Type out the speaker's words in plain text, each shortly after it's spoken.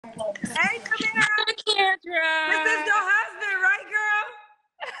Hey, Tamara. Kendra. This is your husband, right, girl?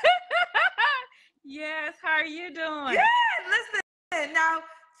 Yes, how are you doing? Good. Listen, now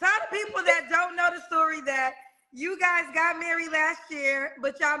tell the people that don't know the story that you guys got married last year,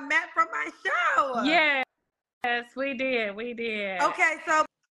 but y'all met from my show. Yes, we did. Okay, so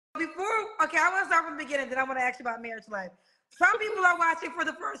I want to start from the beginning, then I want to ask you about marriage life. Some people are watching for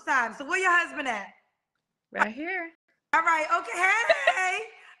the first time. So where your husband at? Right here. All right, okay. Hey.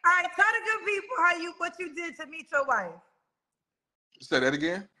 All right, tell the good people what you did to meet your wife. Say that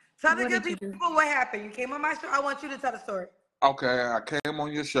again. Tell the good people what happened. You came on my show. I want you to tell the story. Okay, I came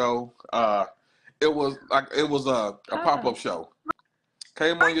on your show. It was a pop-up show.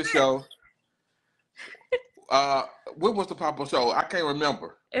 Came on your show. When was the pop-up show? I can't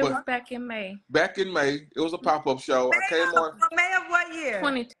remember. It was back in May. Back in May, it was a pop-up show. I came on May of what year?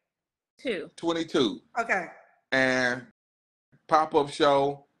 22. Okay. And pop-up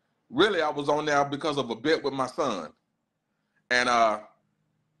show. Really, I was on there because of a bet with my son. And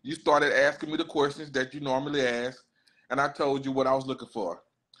you started asking me the questions that you normally ask, and I told you what I was looking for.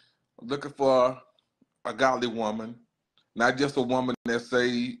 I'm looking for a godly woman, not just a woman that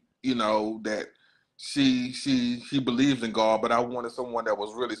say, that she believes in God, but I wanted someone that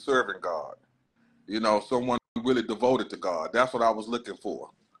was really serving God. Someone really devoted to God. That's what I was looking for.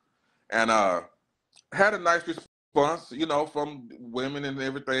 And had a nice response, from women and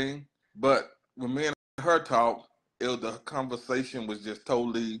everything. But when me and her talked, the conversation was just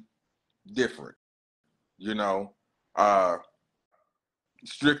totally different.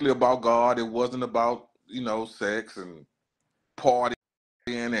 Strictly about God. It wasn't about, sex and partying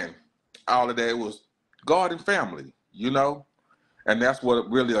and all of that. It was God and family, and that's what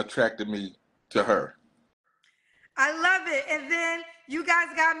really attracted me to her. I love it. And then you guys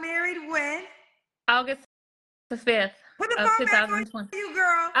got married when? August the 5th of 2020. You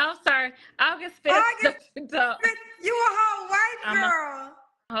girl. I'm sorry. August 5th. You a whole wife, girl.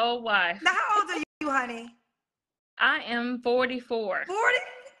 I'm a whole wife. Now, how old are you, honey? I am 44. 40?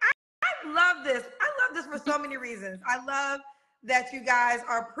 I love this. I love this for so many reasons. I love that you guys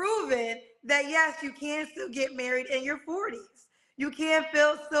are proving that, yes, you can still get married in your 40s. You can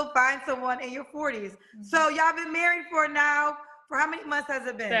still find someone in your 40s. So y'all been married for how many months has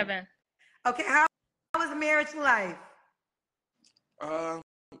it been? 7. Okay, how was marriage life?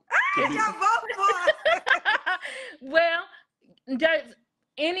 Well, there's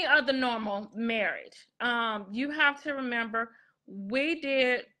any other normal marriage. You have to remember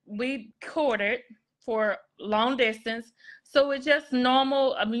we courted for long distance, so it's just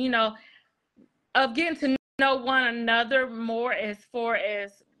normal. Of getting to know one another more as far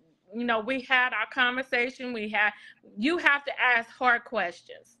as we had our conversation. You have to ask hard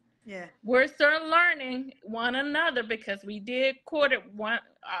questions. Yeah, we're still learning one another because we did court it one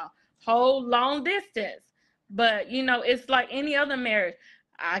whole long distance. But it's like any other marriage.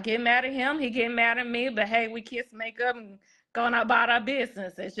 I get mad at him, he get mad at me, but hey, we kiss, make up, and go on about our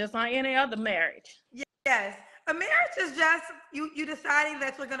business. It's just like any other marriage. Yes, a marriage is just you deciding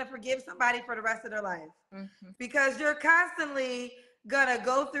that you're gonna forgive somebody for the rest of their life, because you're constantly gonna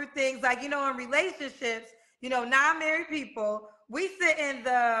go through things like in relationships. Non-married people, we sit in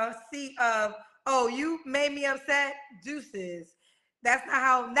the seat of, oh, you made me upset, deuces. That's not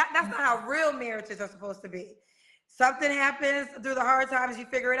how real marriages are supposed to be. Something happens through the hard times, you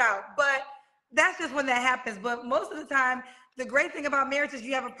figure it out. But that's just when that happens. But most of the time, the great thing about marriage is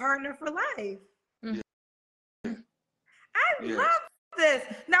you have a partner for life. I love this.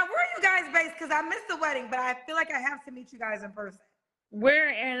 Now, where are you guys based? Because I missed the wedding, but I feel like I have to meet you guys in person. We're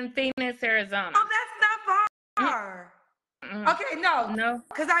in Phoenix, Arizona. Oh, that's not far. Okay, no.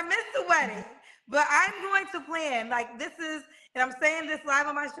 Because I missed the wedding. But I'm going to plan, and I'm saying this live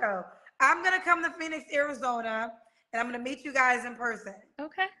on my show, I'm going to come to Phoenix, Arizona, and I'm going to meet you guys in person.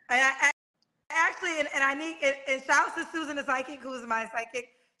 Okay. And and shout out to Susan, the psychic, who's my psychic.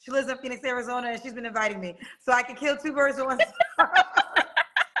 She lives in Phoenix, Arizona, and she's been inviting me. So I can kill two birds with one stone.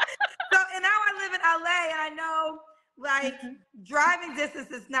 And now I live in LA, and I know, driving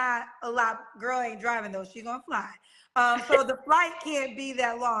distance is not a lot. Girl ain't driving, though. She's going to fly. So the flight can't be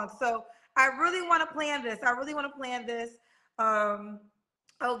that long. So I really want to plan this.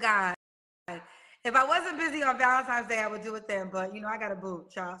 Oh, God. If I wasn't busy on Valentine's Day, I would do it then. But, I got a boo,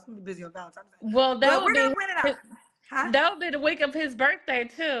 child. I'm going to be busy on Valentine's Day. Well, that would be the week of his birthday,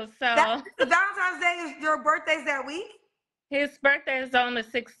 too. So Valentine's Day is your birthday's that week? His birthday is on the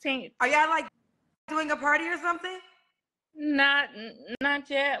 16th. Are y'all, doing a party or something? Not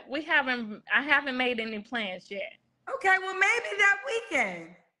yet. I haven't made any plans yet. Okay, well, maybe that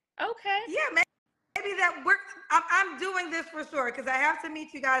weekend. Okay. Yeah, maybe maybe I'm doing this for sure because I have to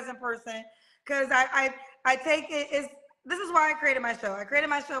meet you guys in person because I take it is this is why I created my show. I created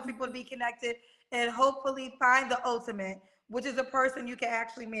my show for people to be connected and hopefully find the ultimate, which is a person you can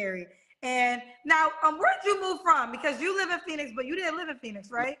actually marry. And now, where did you move from? Because you live in Phoenix, but you didn't live in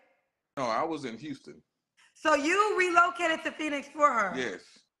Phoenix, right? No, I was in Houston. So you relocated to Phoenix for her? Yes.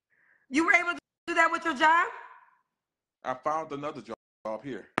 You were able to do that with your job? I found another job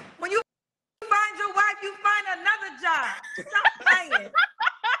here. When you find your wife, you find another job. Stop playing.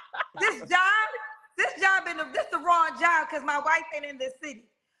 This job, this the wrong job because my wife ain't in this city.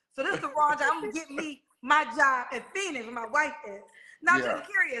 So this is the wrong job. I'm gonna get me my job in Phoenix where my wife is. Now, I'm just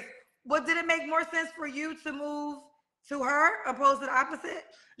curious. Did it make more sense for you to move to her opposed to the opposite?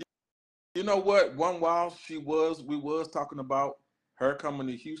 You know what? One while we was talking about her coming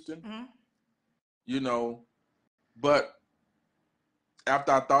to Houston. Mm-hmm. You know, but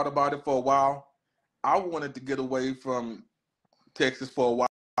after I thought about it for a while, I wanted to get away from Texas for a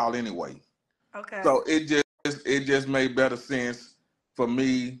while anyway. Okay. So it just made better sense for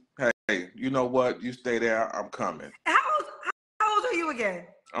me. Hey, you know what? You stay there. I'm coming. How old are you again?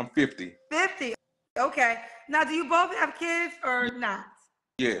 I'm 50. 50. Okay. Now, do you both have kids or not?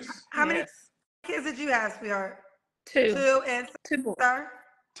 Yes. How many kids did you have, sweetheart? 2. 2 and 2. sir?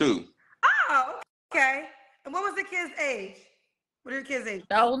 2. Oh, okay. And what was the kid's age? What are your kids' age?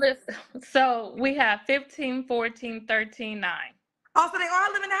 The oldest. So we have 15, 14, 13, 9. Oh, so they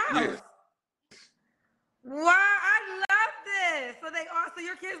all live in the house? Yes. Wow, I love this. So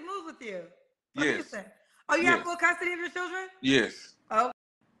your kids move with you? Yes. Oh, you have full custody of your children? Yes. Oh.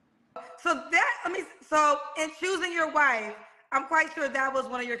 So in choosing your wife, I'm quite sure that was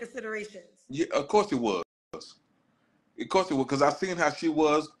one of your considerations. Yeah, of course it was. Of course it was, because I seen how she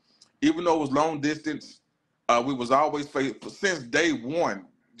was, even though it was long distance, we was always since day one,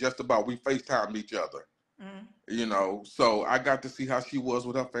 just about, we FaceTimed each other. Mm-hmm. You know, so I got to see how she was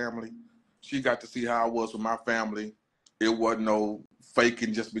with her family. She got to see how I was with my family. It wasn't no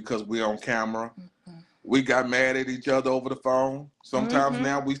faking just because we're on camera. Mm-hmm. We got mad at each other over the phone. Sometimes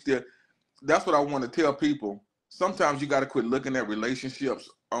now we still, that's what I want to tell people. Sometimes you got to quit looking at relationships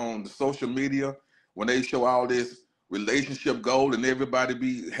on the social media when they show all this relationship goal and everybody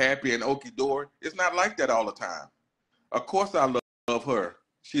be happy and okie-dory. It's not like that all the time. Of course I love her.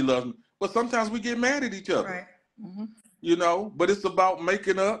 She loves me. But sometimes we get mad at each other. Right. Mm-hmm. You know, but it's about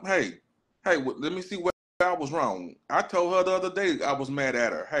making up. Hey, let me see where I was wrong. I told her the other day I was mad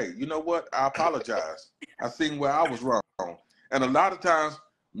at her. Hey, you know what? I apologize. I seen where I was wrong. And a lot of times,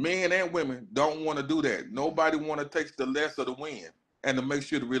 men and women don't want to do that. Nobody want to take the less of the win and to make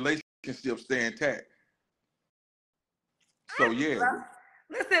sure the relationship stay intact. So, yeah.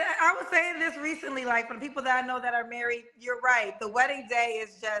 Listen, I was saying this recently, like for the people that I know that are married, you're right. The wedding day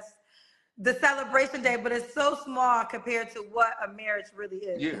is just the celebration day, but it's so small compared to what a marriage really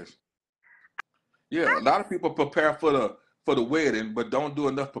is. Yes. Yeah, a lot of people prepare for the wedding, but don't do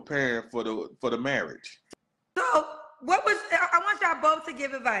enough preparing for the marriage. So I want y'all both to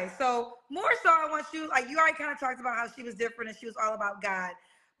give advice. So more so, I want you, like you already kind of talked about how she was different and she was all about God.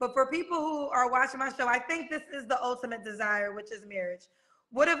 But for people who are watching my show, I think this is the ultimate desire, which is marriage.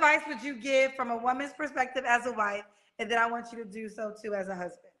 What advice would you give from a woman's perspective as a wife? And then I want you to do so too as a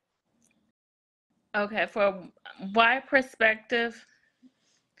husband. Okay, for a wife perspective,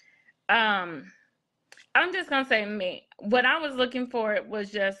 I'm just gonna say me. What I was looking for was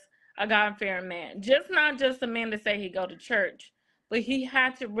just a God-fearing man. Not just a man to say he go to church, but he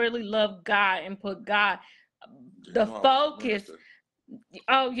had to really love God and put God the focus. Minister.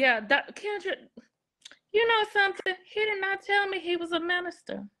 Oh yeah, Kendra, you know something? He did not tell me he was a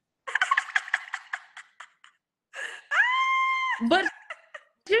minister. But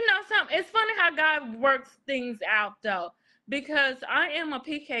you know something? It's funny how God works things out though, because I am a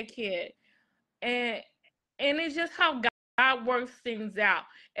PK kid, and it's just how God works things out.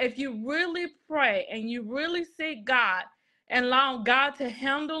 If you really pray and you really seek God and allow God to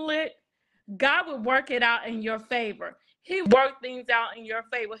handle it, God will work it out in your favor. He works things out in your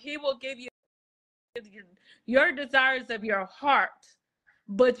favor. He will give you your desires of your heart,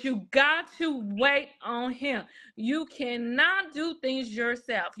 but you got to wait on him. You cannot do things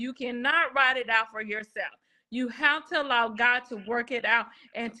yourself. You cannot write it out for yourself. You have to allow God to work it out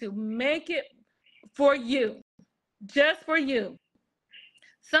and to make it for you, just for you.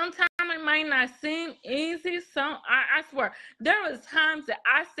 Sometimes it might not seem easy. I swear, there was times that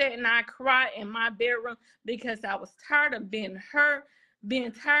I sat and I cried in my bedroom because I was tired of being hurt,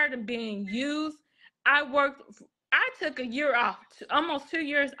 being tired of being used. I took a year off, almost 2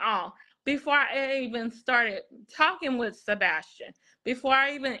 years off, before I even started talking with Sebastian, before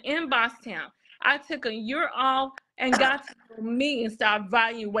I even inboxed him. I took a year off and got to know me and start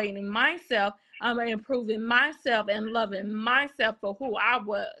evaluating myself. I'm improving myself and loving myself for who I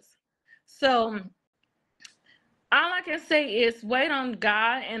was. So all I can say is wait on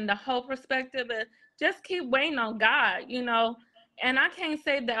God, and the whole perspective is just keep waiting on God, you know. And I can't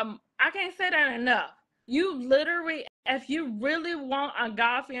say that enough. You literally, if you really want a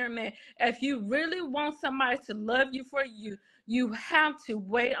God-fearing man, if you really want somebody to love you for you, you have to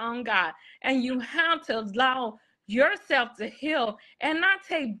wait on God, and you have to allow yourself to heal and not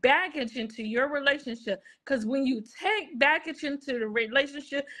take baggage into your relationship. Because when you take baggage into the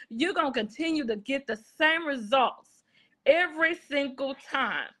relationship, you're going to continue to get the same results every single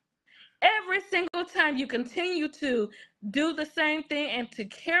time. Every single time you continue to do the same thing and to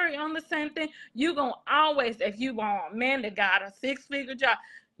carry on the same thing, you're going to always, if you want a man that got a six-figure job,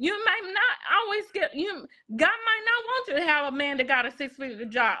 you might not always God might not want you to have a man that got a six-figure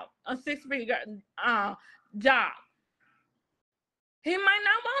job, job. He might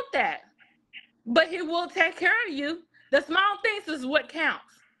not want that, but he will take care of you. The small things is what counts.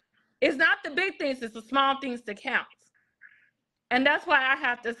 It's not the big things, it's the small things that count. And that's why I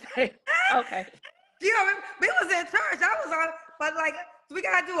have to say, okay. You know, we was in church. I was on, but like, we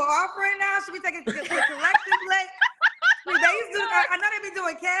gotta do an offering now. Should we take it to the collectively? They used to. I know they be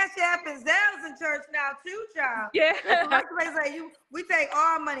doing Cash App and Zelles in church now too, child. Yeah. Like they say, we take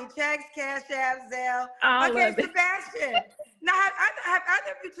all money, checks, Cash App, Zelle. Okay, Sebastian. Now, have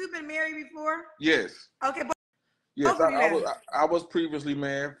either of you two been married before? Yes. Okay, but yes, I was previously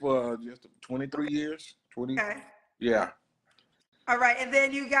married for just 23 years. 20. Okay. Yeah. All right, and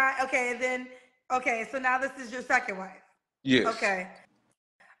then you got so now this is your second wife. Yes. Okay.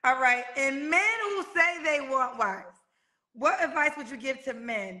 All right, and men who say they want wives, what advice would you give to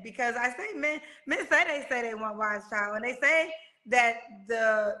men? Because I say men say they want wives, child, and they say that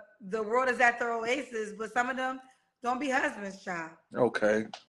the world is at their oasis, but some of them don't be husbands, child. Okay.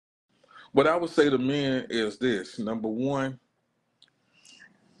 What I would say to men is this: number one,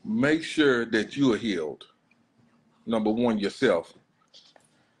 make sure that you are healed. Number one, yourself.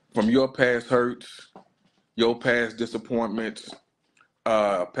 From your past hurts, your past disappointments,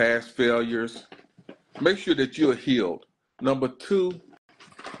 past failures, make sure that you're healed. Number two,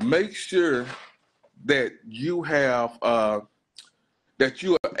 make sure that you have that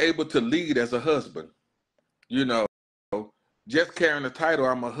you are able to lead as a husband. You know, just carrying the title,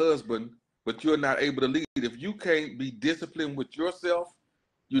 I'm a husband, but you're not able to lead. If you can't be disciplined with yourself,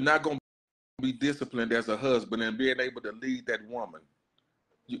 you're not going to be disciplined as a husband and being able to lead that woman.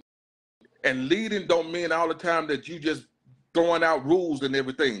 And leading don't mean all the time that you just throwing out rules and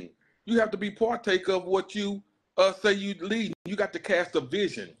everything. You have to be partaker of what you say you lead. You got to cast a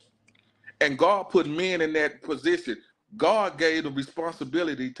vision. And God put men in that position. God gave the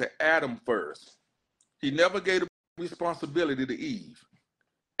responsibility to Adam first. He never gave the responsibility to Eve.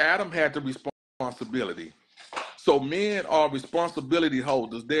 Adam had the responsibility. So men are responsibility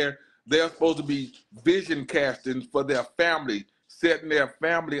holders. They're supposed to be vision casting for their family, setting their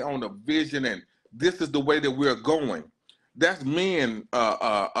family on a vision, and this is the way that we're going. That's men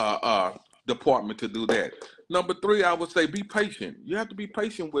department to do that. Number three, I would say be patient. You have to be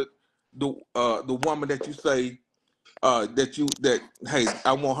patient with the woman that you say that hey,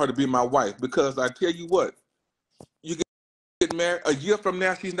 I want her to be my wife, because I tell you what, you get married a year from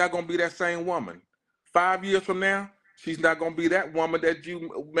now, she's not gonna be that same woman. 5 years from now, she's not gonna be that woman that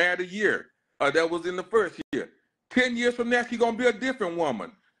you married a year that was in the first year. 10 years from now, she's gonna be a different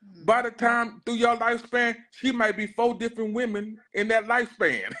woman. By the time through your lifespan, she might be 4 different women in that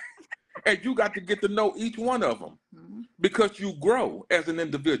lifespan. And you got to get to know each one of them because you grow as an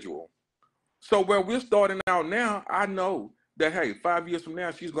individual. So where we're starting out now, I know that, hey, 5 years from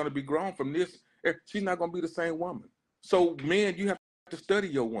now, she's going to be grown from this. She's not going to be the same woman. So, men, you have to study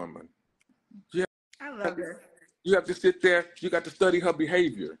your woman. I love her. You have to sit there. You got to study her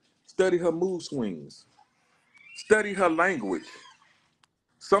behavior, study her mood swings, study her language.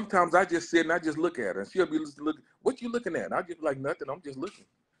 Sometimes I just sit and I just look at her, and she'll be looking. What you looking at? I just be like, nothing. I'm just looking.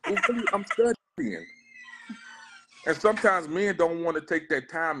 I'm studying. And sometimes men don't want to take that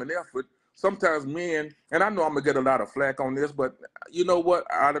time and effort. Sometimes men, and I know I'm gonna get a lot of flack on this, but you know what?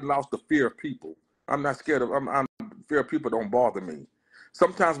 I done lost the fear of people. I'm not scared of. I'm fear of people don't bother me.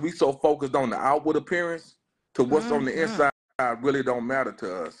 Sometimes we so focused on the outward appearance to what's on the inside really don't matter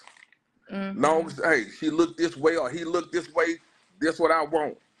to us. Long as, hey, she looked this way or he looked this way, that's what I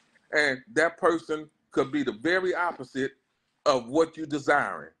want. And that person could be the very opposite of what you're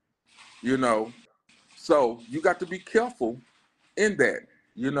desiring, you know. So you got to be careful in that,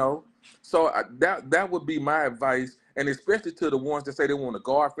 you know. So that would be my advice, and especially to the ones that say they want a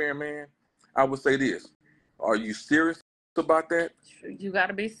God-fearing man. I would say this. Are you serious about that? You got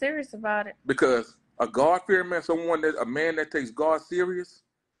to be serious about it. Because a God-fearing man, a man that takes God serious,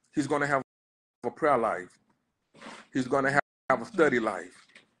 he's going to have a prayer life. He's going to have a study life.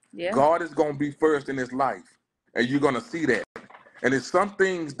 Yeah. God is going to be first in his life, and you're going to see that. And it's some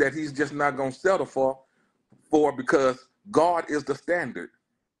things that he's just not going to settle for because God is the standard.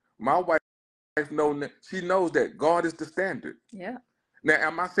 My wife knows that God is the standard. Yeah. Now,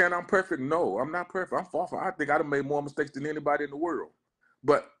 am I saying I'm perfect? No, I'm not perfect. I'm far from. I think I'd have made more mistakes than anybody in the world.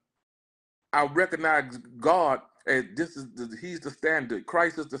 But I recognize God as he's the standard.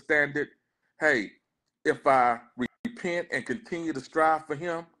 Christ is the standard. Hey, if I repent and continue to strive for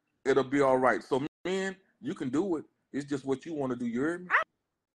him, it'll be all right. So, men, you can do it. It's just what you want to do. You heard me?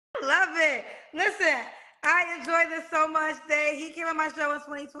 I love it. Listen, I enjoyed this so much, Dave. He came on my show in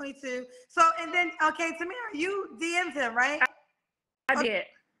 2022. So, and then, okay, Tamira, you DM'd him, right? I did.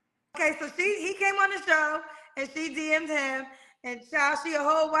 Okay, so he came on the show, and she DM'd him. And child, she a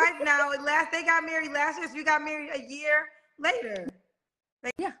whole wife now. They got married last year, so you got married a year later.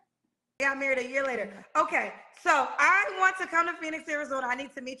 They got married a year later. Okay, so I want to come to Phoenix, Arizona. I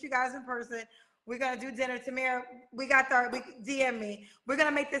need to meet you guys in person. We're gonna do dinner. Tamira, DM me. We're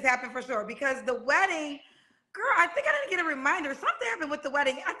gonna make this happen for sure. Because the wedding, girl, I think I didn't get a reminder. Something happened with the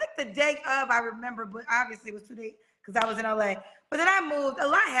wedding. I think the day of, I remember, but obviously it was 2 days because I was in LA. But then I moved. A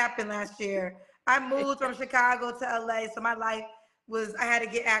lot happened last year. I moved from Chicago to LA, so my life I had to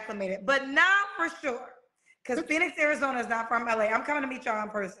get acclimated. But now for sure, because Phoenix, Arizona is not from LA. I'm coming to meet y'all in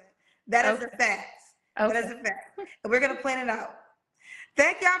person. That is a fact. Okay. That is a fact. And we're going to plan it out.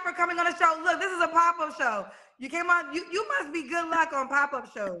 Thank y'all for coming on the show. Look, this is a pop-up show. You came on, you must be good luck on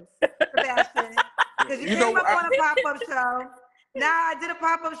pop-up shows, Sebastian. Because you came up on a pop-up show. Now I did a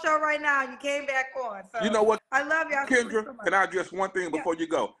pop-up show right now. You came back on. So you know what? I love y'all. Kendra, so much. can I address one thing before you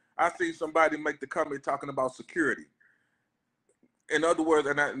go? I see somebody make the comment talking about security. In other words,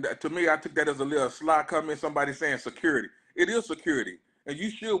 to me, I took that as a little sly comment, somebody saying security. It is security, and you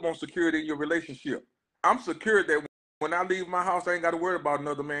should want security in your relationship. I'm secure that when I leave my house, I ain't got to worry about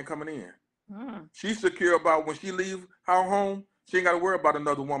another man coming in. She's secure about when she leave her home, she ain't got to worry about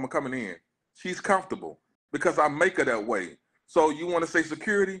another woman coming in. She's comfortable because I make her that way. So you want to say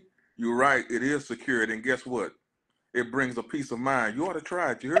security? You're right, it is security, and guess what? It brings a peace of mind. You ought to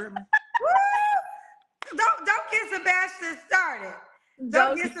try it. You heard me? Don't get Sebastian started.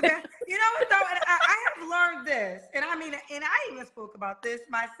 Don't get Sebastian. You know what though? I have learned this, and I mean, and I even spoke about this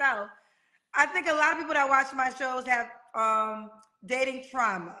myself. I think a lot of people that watch my shows have dating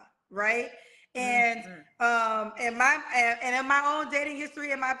trauma, right? And in my own dating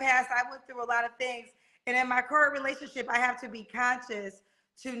history in my past, I went through a lot of things. And in my current relationship, I have to be conscious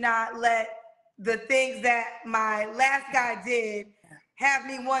to not let the things that my last guy did have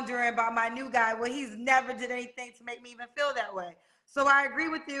me wondering about my new guy. Well, he's never did anything to make me even feel that way. So I agree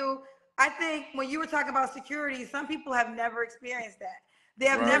with you. I think when you were talking about security, some people have never experienced that. They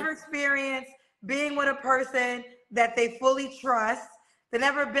have never experienced being with a person that they fully trust. They've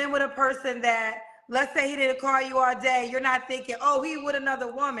never been with a person that, let's say he didn't call you all day. You're not thinking, oh, he with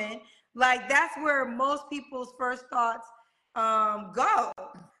another woman. Like that's where most people's first thoughts go.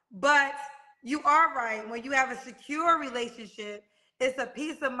 But you are right. When you have a secure relationship, it's a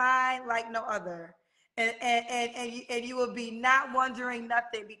peace of mind like no other. And you will be not wondering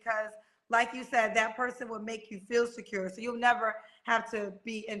nothing because, like you said, that person will make you feel secure. So you'll never have to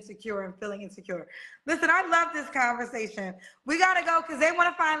be insecure and feeling insecure. Listen, I love this conversation. We got to go because they want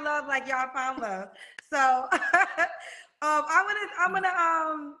to find love like y'all found love. So I'm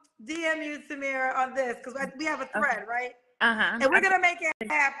gonna DM you, Tamira, on this because we have a thread, right? And we're gonna make it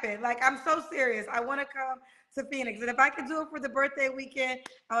happen. Like I'm so serious. I want to come to Phoenix, and if I can do it for the birthday weekend,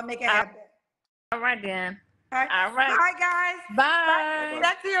 I'll make it happen. All right, then. All right. Bye, guys. Bye.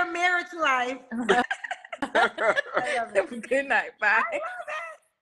 Back to your marriage life. Good night. Bye. I love it.